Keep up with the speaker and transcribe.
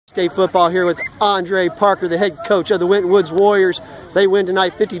State football here with Andre Parker, the head coach of the Winton Woods Warriors. They win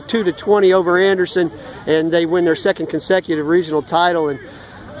tonight 52-20 over Anderson, and they win their second consecutive regional title. And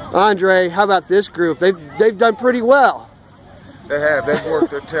Andre, how about this group? They've done pretty well. They have. They've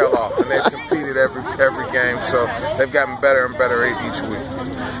worked their tail off, and they've competed every game. So they've gotten better and better each week.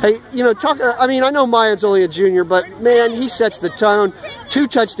 Hey, you know, I mean, I know Mayan's only a junior, but man, he sets the tone. 2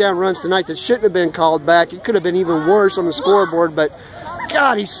 touchdown runs tonight that shouldn't have been called back. It could have been even worse on the scoreboard, but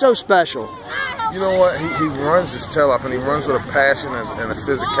God, he's so special. You know what? He runs his tail off, and he runs with a passion and a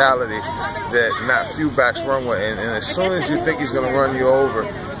physicality that not few backs run with. And as soon as you think he's going to run you over,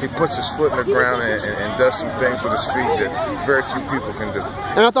 he puts his foot in the ground and does some things with his feet that very few people can do.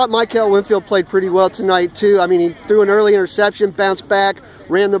 And I thought Michael Winfield played pretty well tonight, too. I mean, he threw an early interception, bounced back,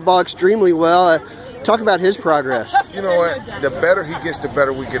 ran the ball extremely well. Talk about his progress. You know what? The better he gets, the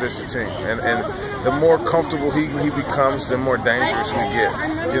better we get as a team. And the more comfortable he becomes, the more dangerous we get.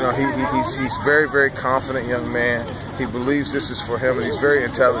 You know, he's very, very confident young man. He believes this is for him, and he's very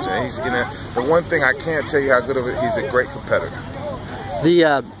intelligent. He's, you know, the one thing I can't tell you how good of it, he's a great competitor.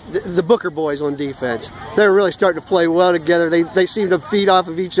 The Booker boys on defense, they're really starting to play well together. They seem to feed off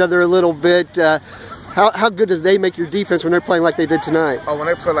of each other a little bit. How good do they make your defense when they're playing like they did tonight? Oh, when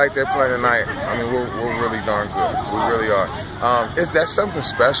they play like they're playing tonight, I mean, we're really darn good. We really are. That's something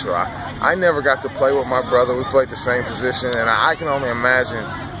special. I never got to play with my brother. We played the same position, and I can only imagine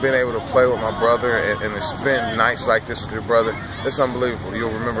being able to play with my brother and spend nights like this with your brother. It's unbelievable.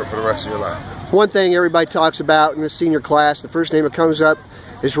 You'll remember it for the rest of your life. One thing everybody talks about in the senior class, the first name that comes up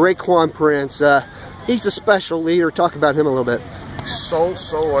is Raekwon Prince. He's a special leader. Talk about him a little bit. So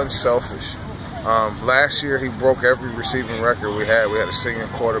unselfish. Last year he broke every receiving record we had. We had a senior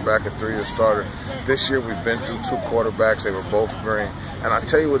quarterback, a 3-year starter. This year we've been through 2 quarterbacks. They were both green. And I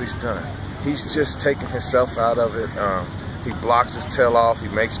tell you what he's done. He's just taken himself out of it. He blocks his tail off. He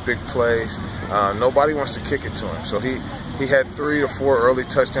makes big plays. Nobody wants to kick it to him. So he had 3 or 4 early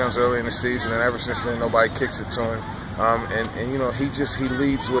touchdowns early in the season, and ever since then nobody kicks it to him. And you know, he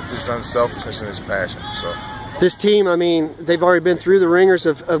leads with his unselfishness and his passion. So. This team, I mean, they've already been through the ringers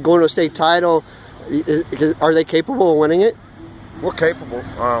of going to a state title. Are they capable of winning it? We're capable.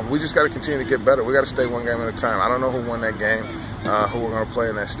 We just got to continue to get better. We got to stay one game at a time. I don't know who won that game, who we're going to play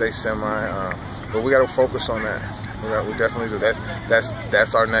in that state semi, but we got to focus on that. We definitely do.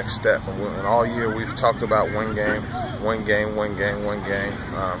 That's our next step. And all year we've talked about one game.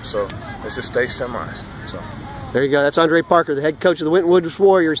 So it's a state semis. So. There you go. That's Andre Parker, the head coach of the Winton Woods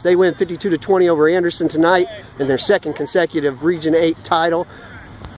Warriors. They win 52-20 over Anderson tonight in their second consecutive Region 8 title.